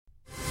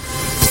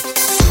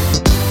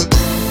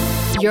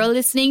You're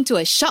listening to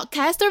a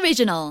Shockcast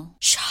original.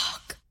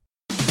 Shock.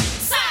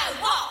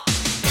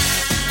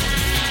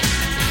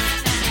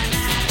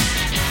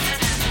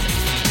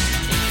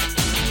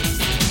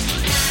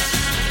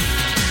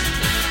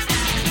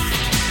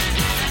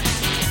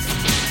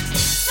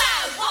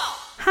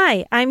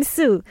 Hi, I'm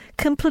Sue.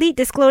 Complete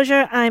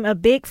disclosure, I'm a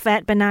big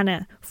fat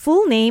banana.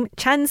 Full name,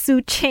 Chan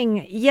Su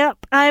Ching.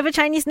 Yup, I have a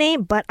Chinese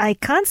name, but I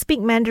can't speak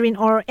Mandarin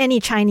or any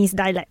Chinese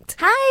dialect.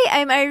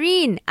 Hi, I'm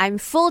Irene. I'm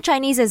full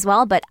Chinese as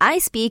well, but I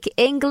speak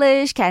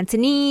English,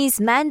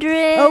 Cantonese,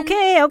 Mandarin.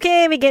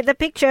 Okay, we get the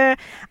picture.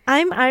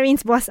 I'm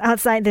Irene's boss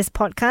outside this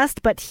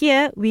podcast, but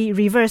here we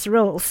reverse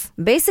roles.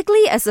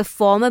 Basically, as a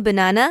former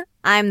banana,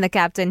 I'm the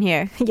captain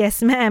here.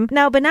 Yes, ma'am.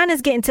 Now,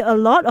 bananas get into a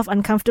lot of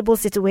uncomfortable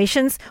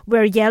situations.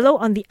 We're yellow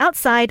on the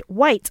outside,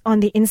 white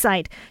on the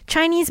inside.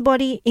 Chinese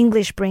body,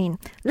 English brain.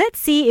 Let's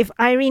see if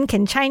Irene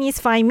can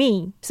Chinese-fy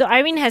me. So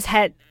Irene has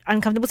had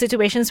uncomfortable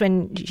situations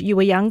when you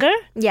were younger?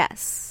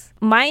 Yes.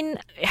 Mine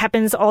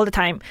happens all the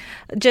time.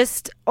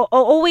 Just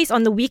always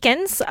on the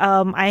weekends,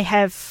 I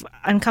have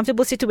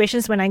uncomfortable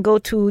situations when I go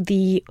to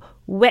the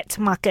wet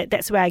market.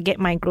 That's where I get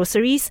my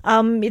groceries.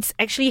 It's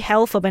actually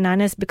hell for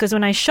bananas because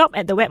when I shop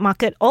at the wet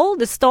market, all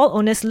the stall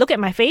owners look at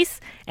my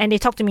face and they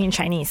talk to me in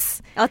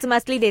Chinese.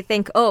 Automatically, they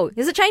think, oh,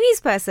 he's a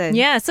Chinese person.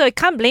 Yeah, so I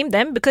can't blame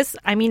them because,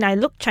 I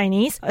look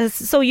Chinese.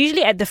 So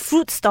usually at the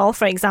fruit stall,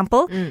 for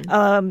example,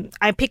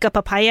 I pick a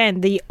papaya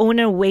and the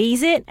owner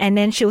weighs it and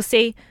then she'll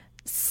say,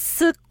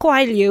 是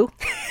怪榴.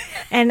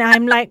 And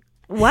I'm like,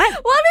 what?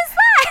 What is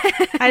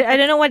that? I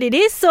don't know what it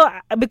is. So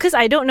because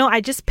I don't know,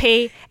 I just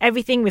pay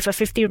everything with a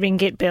 50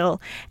 ringgit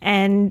bill.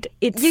 And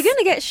it's... You're going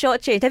to get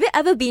shortchanged. Have you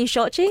ever been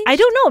shortchanged? I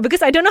don't know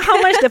because I don't know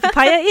how much the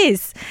papaya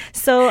is.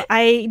 So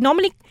I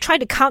normally try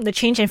to count the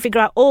change and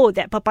figure out, oh,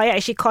 that papaya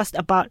actually cost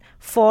about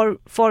 4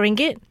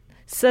 ringgit.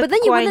 But then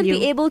you wouldn't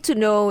be able to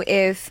know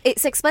if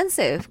it's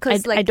expensive.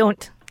 I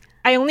don't.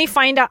 I only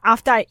find out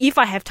after if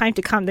I have time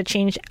to count the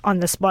change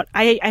on the spot.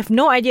 I have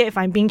no idea if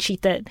I'm being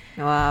cheated.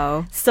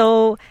 Wow.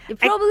 So you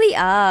probably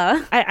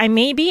are. I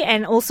may be,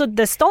 and also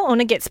the stall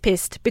owner gets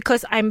pissed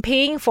because I'm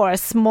paying for a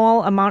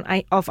small amount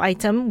of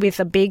item with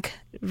a big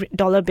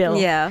dollar bill.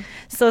 Yeah.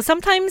 So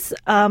sometimes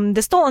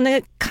the stall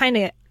owner kind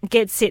of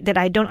gets it that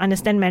I don't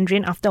understand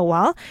Mandarin after a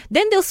while.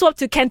 Then they'll swap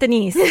to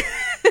Cantonese.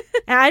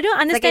 And I don't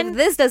understand. Like, if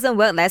this doesn't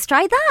work, let's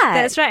try that.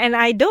 That's right. And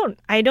I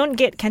don't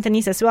get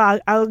Cantonese as well.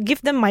 I'll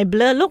give them my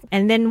blur look.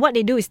 And then what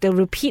they do is they'll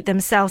repeat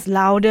themselves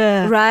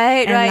louder.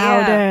 Right,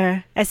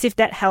 louder. As if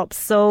that helps.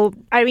 So,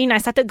 Irene, I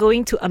started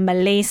going to a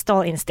Malay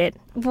stall instead.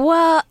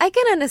 Well, I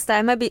can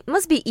understand.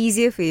 Must be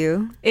easier for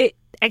you.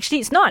 Actually,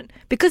 it's not.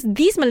 Because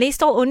these Malay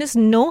stall owners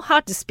know how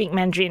to speak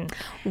Mandarin.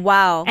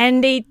 Wow.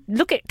 And they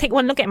take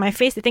one look at my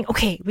face. They think,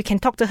 okay, we can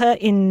talk to her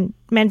in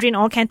Mandarin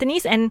or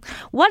Cantonese. And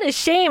what a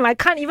shame. I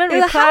can't even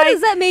reply. How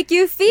does that make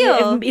you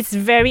feel? It's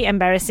very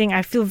embarrassing.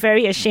 I feel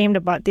very ashamed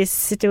about this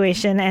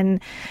situation.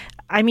 And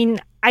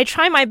I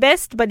try my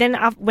best, but then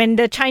when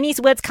the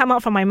Chinese words come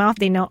out from my mouth,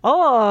 they know,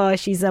 oh,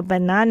 she's a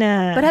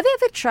banana. But have you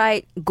ever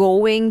tried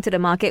going to the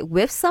market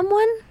with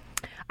someone?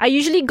 I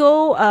usually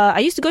go, I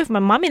used to go with my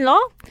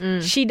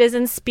mom-in-law. She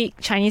doesn't speak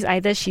Chinese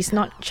either. She's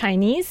not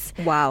Chinese.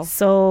 Wow.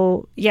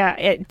 So, yeah,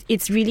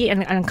 it's really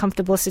an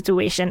uncomfortable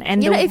situation.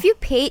 And if you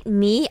paid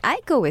me,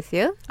 I'd go with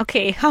you.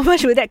 Okay, how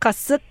much would that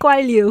cost? 10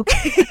块六.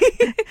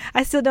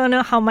 I still don't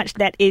know how much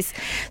that is.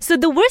 So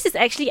the worst is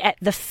actually at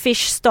the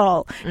fish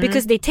stall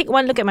because they take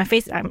one look at my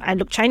face. I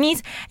look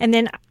Chinese and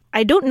then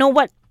I don't know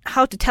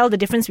how to tell the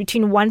difference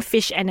between one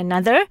fish and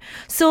another.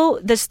 So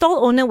the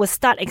stall owner will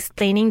start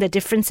explaining the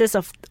differences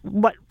of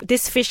what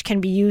this fish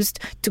can be used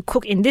to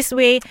cook in this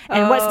way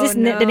and what's the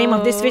name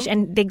of this fish,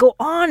 and they go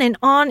on and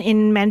on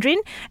in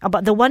Mandarin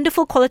about the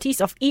wonderful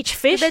qualities of each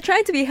fish. But they're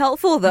trying to be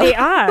helpful though. They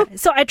are.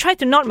 So I try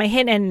to nod my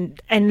head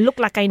and look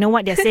like I know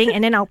what they're saying,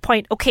 and then I'll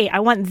point, okay,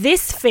 I want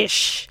this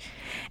fish.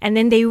 And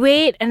then they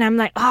wait and I'm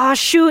like, oh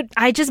shoot,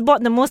 I just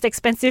bought the most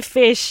expensive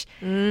fish.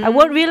 I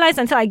won't realize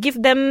until I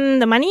give them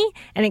the money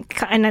and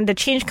then the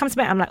change comes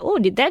back. I'm like, oh,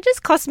 did that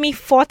just cost me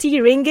 40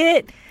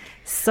 ringgit?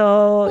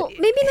 So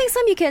maybe next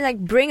time you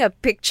can bring a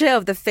picture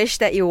of the fish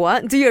that you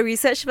want, do your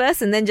research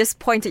first and then just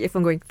point at your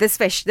phone going, this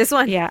fish, this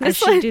one. Yeah, I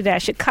should do that. I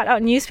should cut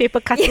out newspaper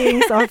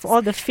cuttings of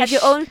all the fish. Have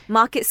your own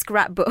market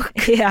scrapbook.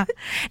 Yeah.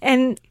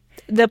 And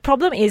the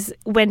problem is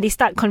when they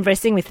start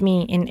conversing with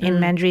me in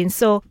Mandarin.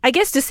 So I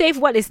guess to save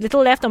what is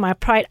little left of my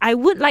pride, I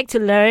would like to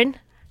learn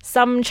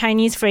some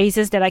Chinese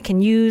phrases that I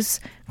can use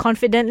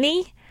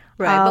confidently.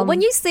 Right, but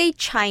when you say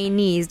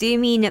Chinese, do you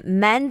mean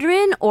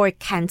Mandarin or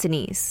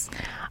Cantonese?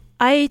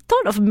 I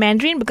thought of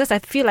Mandarin because I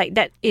feel like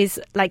that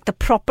is like the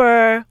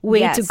proper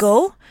way to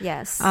go.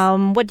 Yes.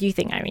 What do you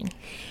think, Irene?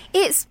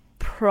 It's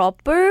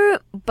proper,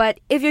 but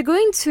if you're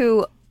going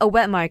to a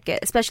wet market,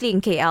 especially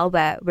in KL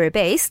where we're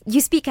based, you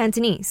speak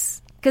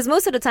Cantonese. Because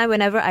most of the time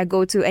whenever I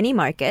go to any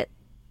market,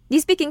 you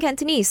speak in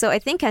Cantonese. So I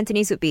think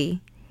Cantonese would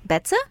be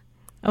better.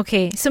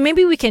 Okay, so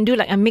maybe we can do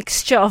like a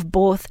mixture of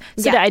both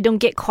so that I don't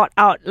get caught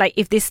out. Like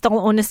if this stall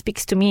owner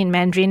speaks to me in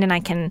Mandarin, then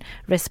I can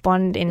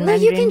respond in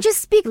Mandarin. No, you can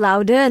just speak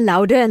louder and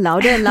louder and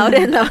louder and louder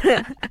and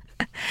louder.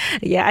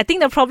 Yeah, I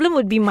think the problem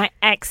would be my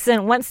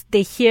accent. Once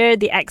they hear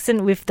the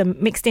accent with the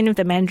mixed in with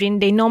the Mandarin,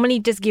 they normally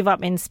just give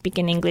up and speak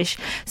in English.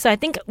 So I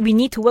think we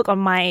need to work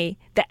on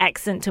the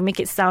accent to make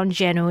it sound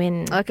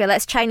genuine. Okay,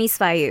 let's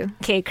Chinese-fy you.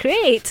 Okay,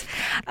 great.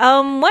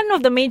 One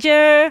of the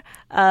major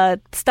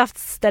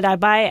stuffs that I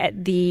buy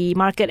at the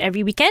market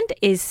every weekend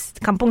is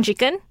kampung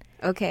chicken.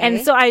 Okay.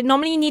 And so I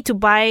normally need to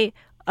buy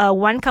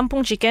one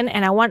kampung chicken,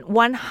 and I want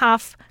one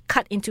half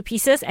cut into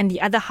pieces and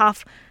the other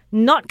half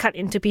not cut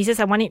into pieces.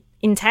 I want it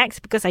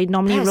intact because I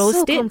normally That's roast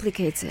so it.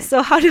 complicated.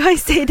 So how do I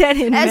say that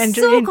in That's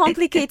Mandarin? so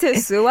complicated,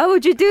 Sue. Why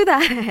would you do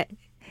that?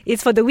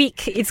 It's for the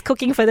week. It's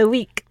cooking for the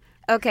week.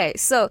 Okay,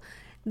 so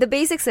the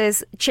basics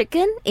is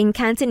chicken in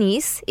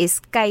Cantonese is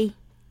kai.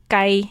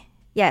 Kai.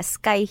 Yes,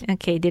 kai.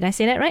 Okay, did I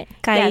say that right?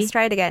 Kai. Yes,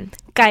 try it again.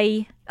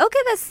 Kai. Okay,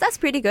 that's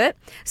pretty good.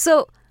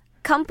 So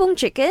kampung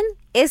chicken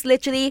is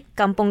literally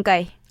kampung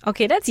kai.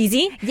 Okay, that's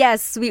easy.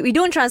 Yes, we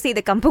don't translate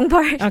the kampung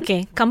part.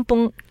 Okay,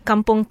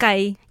 kampung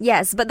kai.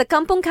 Yes, but the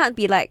kampung can't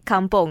be like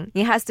kampung.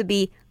 It has to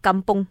be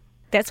kampung.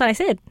 That's what I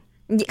said.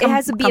 It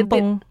has to be a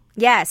bit. Kampung.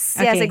 Yes,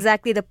 Okay.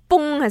 exactly. The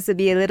pung has to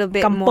be a little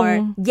bit more.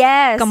 Kampung.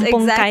 Yes,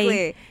 Kampung kai.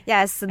 exactly.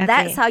 Yes,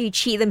 that's how you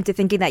cheat them to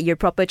thinking that you're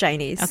proper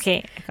Chinese.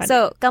 Okay, I got it. So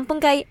kampung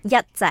kai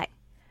yat zai.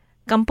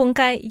 Kampung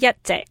kai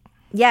yat.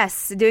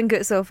 Yes, doing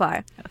good so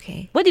far.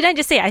 Okay. What did I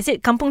just say? I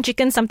said kampung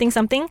chicken something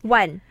something.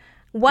 One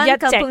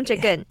Yat zai. kampung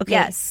chicken. Okay.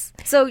 Yes.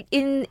 So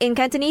in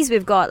Cantonese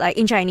we've got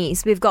in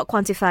Chinese we've got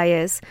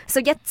quantifiers. So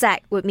yat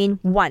zai would mean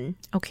one.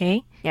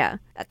 Okay. Yeah.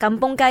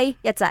 Kampung kai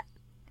yat zai.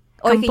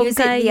 Or you can Kampung use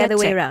it kai the other yat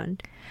way zai.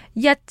 around.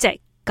 Yat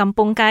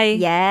kampung kai.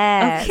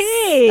 Yes.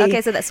 Okay.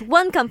 Okay, so that's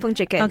one kampung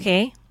chicken.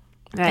 Okay.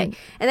 Right.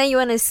 And then you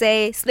want to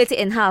say split it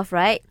in half,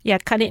 right? Yeah,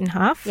 cut it in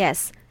half.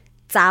 Yes.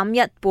 Zam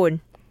yat bun.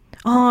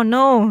 Oh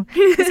no,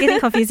 it's getting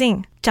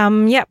confusing.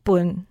 Jam yap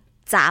bun.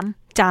 Zam.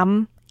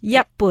 Jam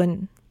yap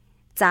bun.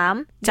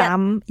 Zam. Yat.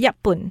 Jam yap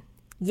bun.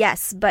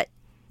 Yes, but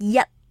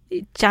yat.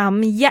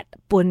 Jam yat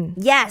bun.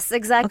 Yes,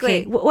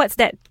 exactly. Okay, what's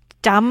that?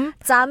 Jam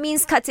Zam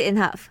means cut it in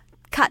half.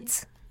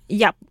 Cut.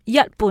 yap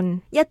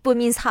bun. Yat bun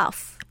means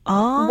half.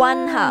 Oh,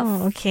 One half.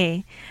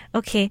 Okay.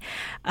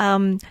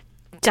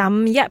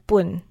 Jam yap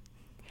bun.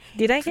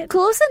 Did I get?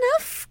 Close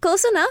enough.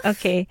 Close enough.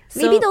 Okay.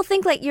 Maybe so- they'll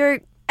think like you're,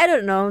 I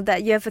don't know,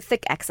 that you have a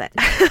thick accent.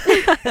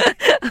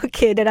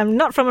 Okay, that I'm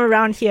not from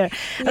around here.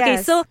 Okay,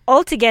 Yes. so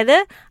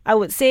altogether, I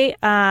would say,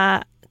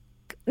 no,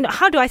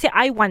 how do I say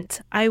I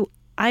want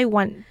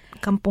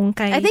kampung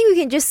kai? I think we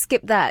can just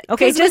skip that.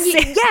 Okay, 'Cause when just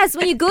you, say- yes,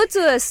 when you go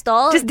to a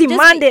stall, Just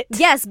demand it.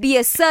 Yes, be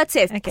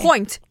assertive. Okay.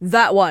 Point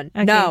that one.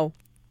 Okay. No.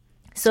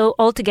 So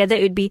altogether,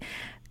 it would be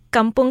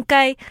kampung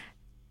kai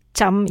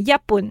jam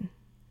yap bun.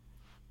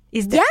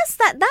 Is that? Yes,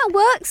 that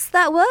works.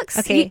 That works.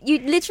 Okay. You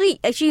literally,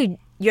 actually,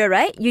 you're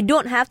right. You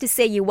don't have to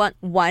say you want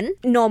one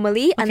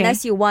normally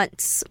unless you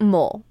want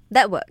more.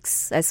 That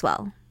works as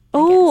well.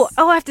 Oh,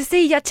 I have to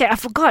say yacek. I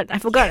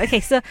forgot.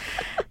 Okay, so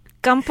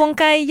kampung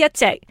kai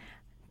yacek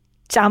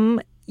jam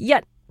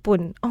yat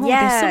bun. Oh,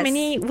 there's so Yes.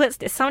 many words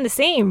that sound the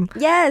same.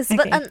 Yes,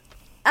 but Okay.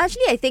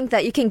 actually, I think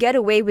that you can get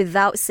away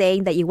without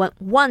saying that you want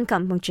one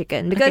kampung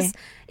chicken because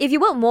if you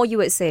want more, you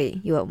would say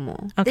you want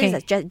more. Okay.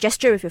 This is a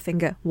gesture with your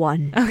finger.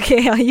 One.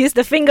 Okay, I'll use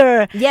the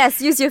finger.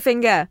 Yes, use your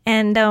finger.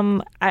 And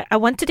I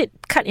wanted it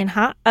cut in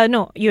half.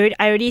 No, I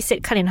already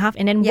said cut in half,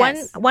 and then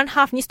Yes. one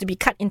half needs to be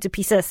cut into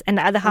pieces, and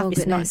the other half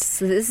is not.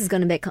 So this is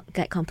going to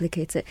get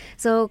complicated.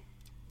 So,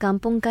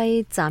 kampung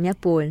kai zam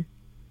yap bun.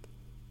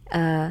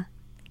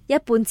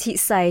 Yap bun chit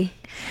sai.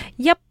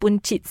 Yap bun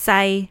chit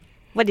sai.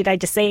 What did I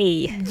just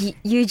say?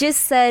 You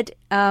just said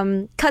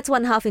cut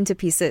one half into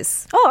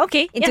pieces. Oh,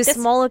 okay. Into that's-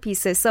 smaller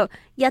pieces. So,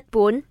 yap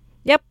bun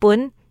Yap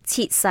bun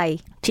chit sai.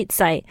 chit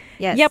sai.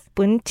 Yes. Yap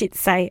bun chit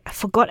sai. I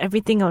forgot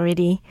everything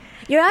already.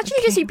 You're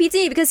actually just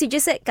repeating it because you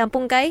just said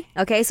kampung kai.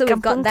 Okay, so we've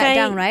got Kampung that kai,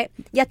 down, right?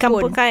 Yat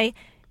Kampung bun. kai.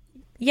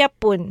 Yap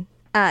bun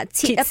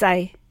Chit chit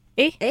sai.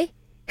 Eh?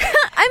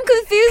 I'm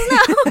confused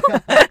now.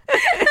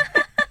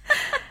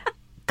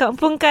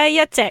 Kampung kai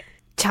yacek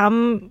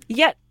jam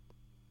yat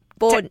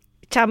Bun.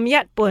 jam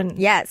yat bun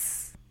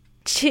Yes.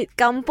 chit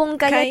Kampung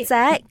kai kai yat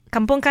zak.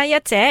 kampung kai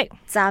yacek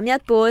Zam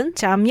yat bun.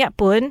 jam yat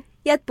bun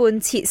Yat bun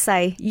chit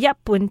sai. yap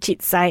bun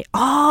chit sai.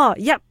 Oh,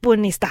 yap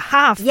bun is the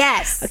half.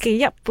 Yes. Okay,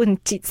 yap bun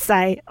chit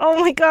sai. Oh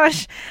my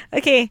gosh.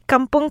 Okay,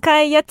 kampung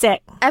kai yacek.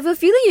 I have a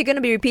feeling you're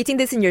going to be repeating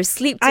this in your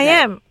sleep I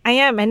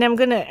tonight. am,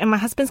 and my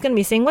husband's gonna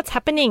be saying, "What's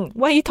happening?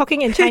 Why are you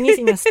talking in Chinese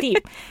in your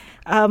sleep?"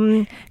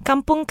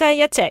 Kampung kai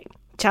yacek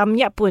jam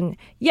yap bun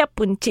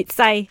chit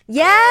sai.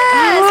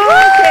 Yes.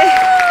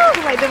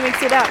 Oh, I don't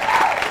mix it up.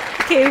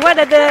 Okay, what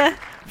other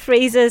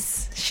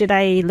phrases should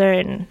I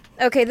learn?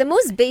 Okay, the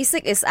most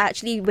basic is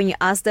actually when you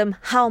ask them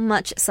how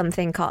much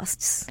something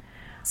costs.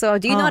 So,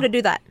 do you know how to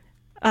do that?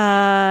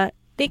 呢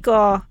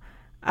個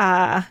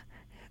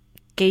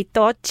幾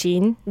多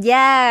錢?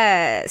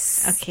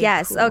 Yes. Okay,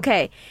 Yes. cool.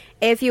 Okay.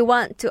 If you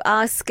want to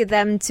ask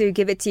them to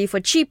give it to you for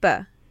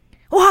cheaper.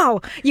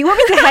 Wow, you want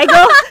me to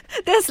haggle?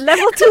 That's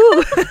level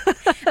 2.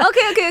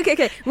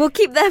 Okay. We'll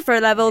keep that for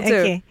level 2.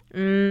 Okay.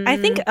 I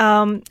think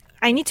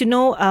I need to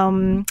know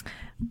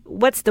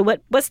what's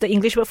the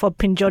English word for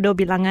pinjodoh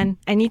bilangan?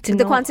 I need to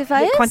The know.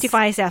 quantifiers? The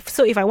quantifiers, yeah.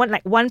 So if I want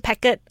like one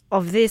packet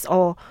of this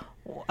or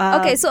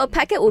Okay, so a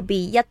packet would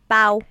be 1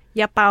包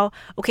yapao.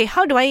 Okay,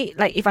 how do I,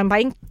 like, if I'm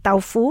buying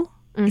tofu,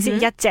 is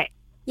it yachek?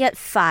 1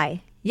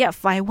塊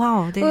Yapfai.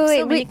 Wow, there's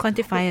so many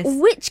quantifiers.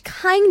 Which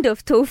kind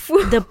of tofu?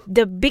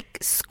 The big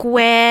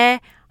square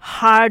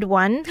hard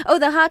one. Oh,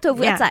 the hard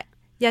tofu. Yeah. 一隻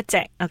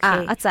Yachek.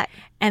 Okay. 一隻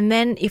And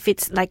then if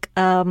it's like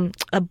a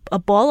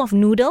ball of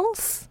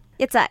noodles,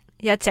 一隻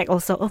yachek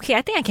also. Okay,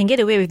 I think I can get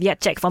away with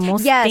yachek for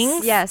most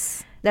things.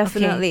 Yes,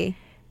 definitely.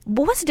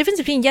 But what's the difference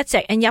between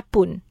yachek and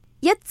yapun?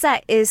 一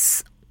隻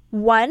is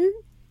 1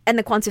 and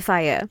the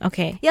quantifier.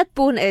 Okay. 一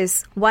半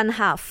is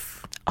 1/2.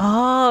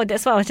 Oh,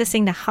 that's what I was just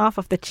saying, the half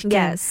of the chicken.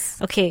 Yes.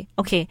 Okay.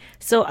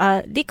 So,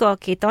 liko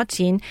ke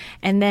tochin,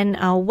 and then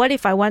what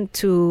if I want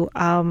to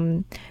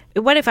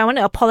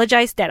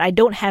apologize that I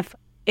don't have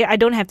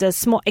the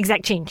small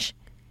exact change?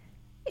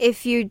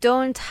 If you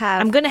don't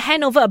have... I'm going to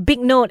hand over a big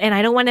note and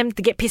I don't want them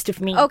to get pissed with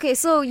me. Okay,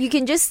 so you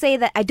can just say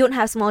that I don't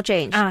have small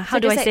change. How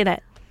do I say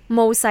that?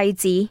 冇細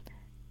紙.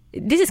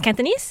 This is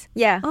Cantonese?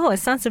 Yeah. Oh, it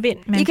sounds a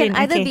bit Mandarin. You can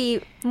either okay.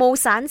 be 冇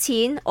散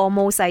錢 or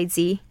冇細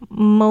紙.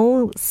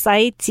 Mo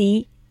sai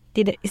ji.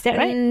 Is that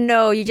right?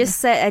 No, you just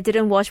said I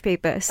didn't wash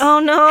papers.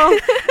 Oh no!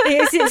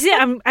 See,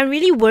 I'm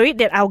really worried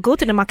that I'll go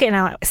to the market and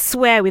I'll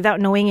swear without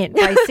knowing it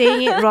by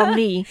saying it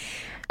wrongly.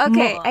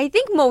 Okay, I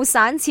think 冇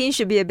散錢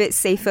should be a bit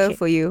safer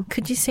for you.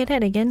 Could you say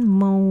that again?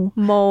 Mo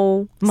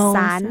冇 mo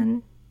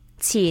散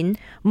錢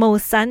mo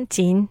san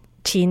jin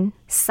chin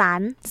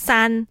散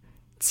san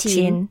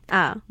錢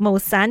mo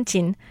san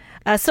jin.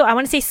 So I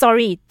want to say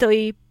sorry.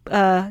 對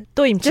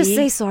唔住 Just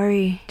say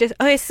sorry.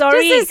 Okay,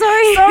 sorry. Just say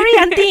sorry. Sorry,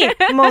 auntie.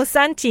 Mo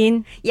san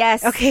jin.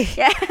 Yes. Okay.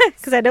 Yes.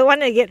 Because I don't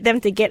want to get them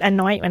to get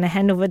annoyed when I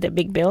hand over the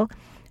big bill.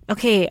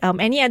 Okay,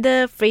 any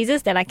other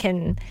phrases that I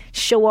can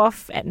show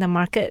off at the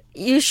market?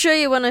 You sure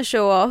you want to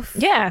show off?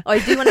 Yeah. Or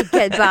do you want to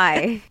get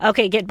by?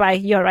 Okay, get by.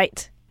 You're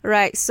right.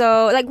 Right.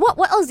 So, like,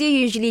 what else do you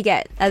usually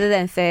get other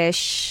than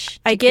fish,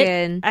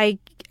 chicken?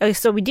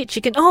 So we did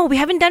chicken. Oh, we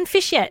haven't done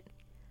fish yet.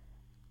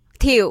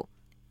 Teal.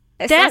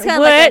 It That sounds kinda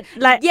word,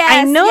 like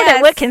I know yes.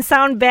 that word can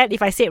sound bad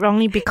if I say it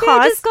wrongly I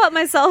because just got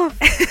myself.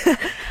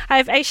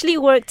 I've actually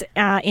worked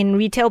in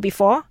retail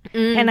before,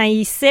 and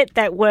I said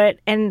that word,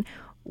 and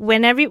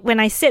when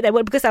I said that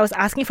word, because I was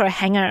asking for a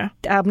hanger,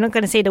 I'm not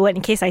going to say the word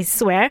in case I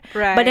swear,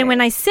 Right. but then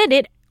when I said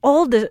it,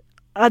 all the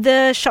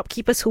other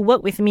shopkeepers who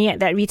work with me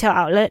at that retail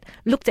outlet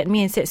looked at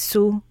me and said,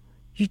 Sue,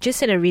 you just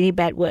said a really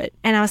bad word.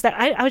 And I was like,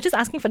 I was just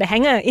asking for the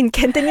hanger in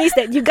Cantonese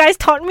that you guys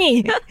taught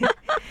me.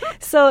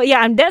 So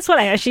yeah, that's what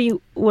I'm actually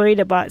worried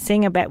about,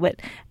 saying a bad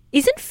word.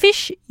 Isn't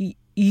fish yu?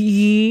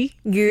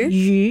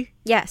 Yu?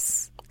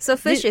 Yes. So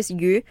fish is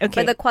yu,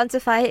 Okay. but the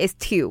quantifier is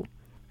teal.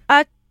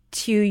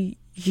 Tu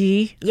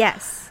yu.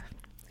 Yes.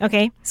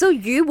 Okay. So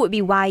yu would be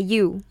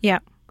yu. Yeah.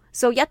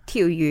 So 一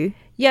條魚.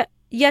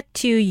 Yeah,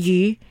 tu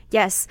yu.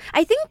 Yes.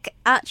 I think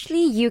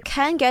actually you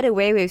can get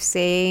away with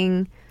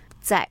saying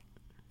隻.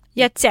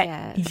 Yeah,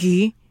 Yes.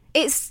 yu.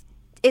 It's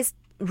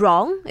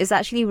wrong. It's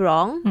actually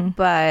wrong,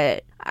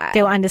 but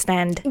They'll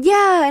understand.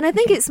 yeah, and I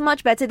think it's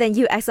much better than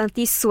you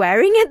accidentally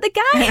swearing at the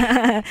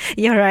guy.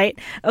 You're right.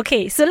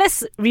 Okay, so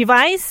let's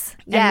revise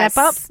and wrap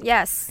up.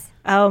 Yes.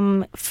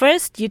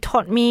 First, you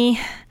taught me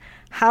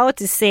how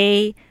to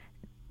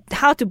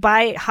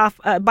buy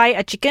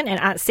a chicken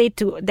and say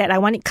that I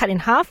want it cut in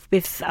half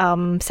with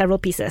several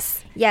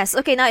pieces. Yes.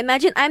 Okay, now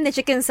imagine I'm the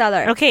chicken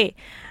seller. Okay.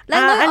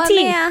 靚女愛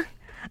auntie. 咩啊?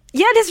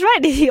 Yeah, that's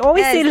right. He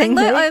always say 靚女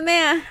 "靚女." 愛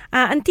咩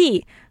啊?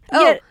 Auntie. Oh,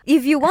 Yeah.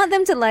 if you want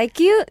them to like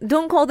you,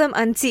 don't call them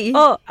auntie.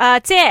 Oh,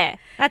 姐.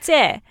 大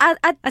姐,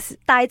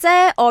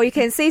 or you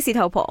can say 事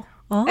頭婆.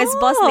 It's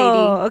boss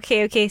lady.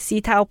 Okay.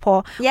 事頭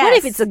婆. Yes. What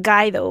if it's a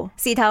guy though?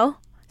 事頭?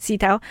 事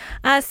頭.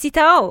 事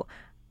頭.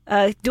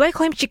 Do I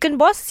call him chicken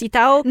boss? 事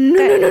頭?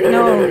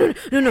 No.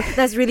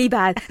 That's really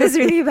bad. That's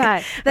really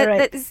bad.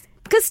 Alright.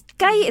 Because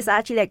guy is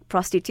actually like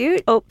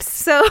prostitute. Oops.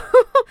 So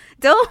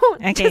don't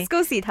Okay. just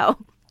go 事頭.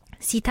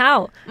 事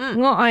頭.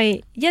 我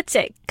愛一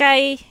隻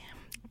雞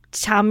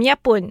斬一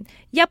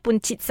半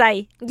切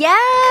細.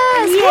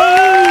 Yes!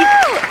 Yay!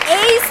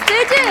 Ace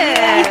did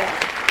it!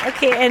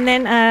 Okay, and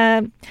then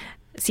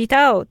事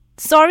頭.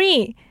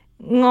 Sorry,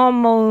 我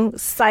冇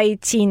細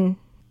錢.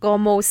 我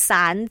冇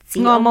散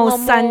紙. 我冇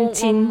散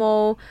錢.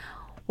 Oh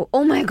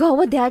my god,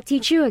 what did I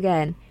teach you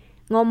again?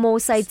 我冇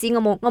細紙,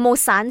 我冇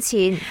散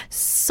錢.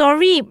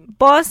 Sorry,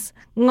 boss,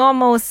 我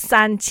冇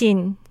散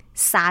錢.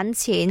 散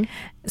錢.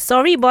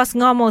 Sorry, boss,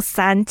 我冇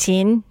散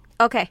錢.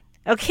 Okay.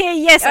 Okay,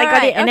 yes, I got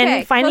Alright, it. And then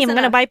okay, finally, close I'm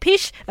going to enough. buy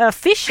fish,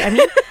 I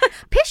mean.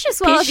 Fish as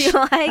well if you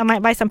like. I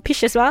might buy some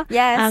fish as well.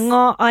 Yes.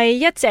 我愛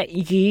一隻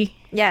魚.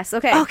 Yes,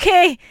 okay.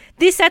 Okay,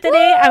 this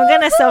Saturday, I'm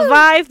going to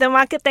survive the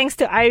market thanks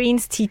to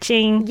Irene's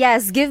teaching.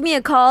 Yes, give me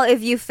a call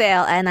if you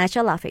fail and I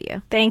shall laugh at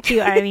you. Thank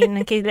you, Irene.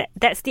 Okay,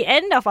 that's the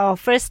end of our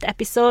first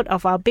episode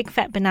of our Big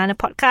Fat Banana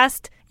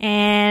podcast.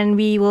 And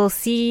we will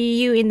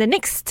see you in the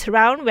next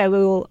round where we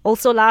will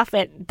also laugh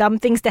at dumb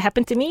things that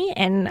happen to me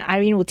and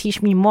Irene will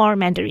teach me more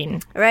Mandarin.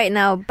 Right,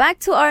 now back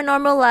to our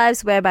normal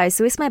lives whereby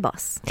Sue is my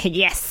boss.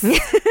 Yes.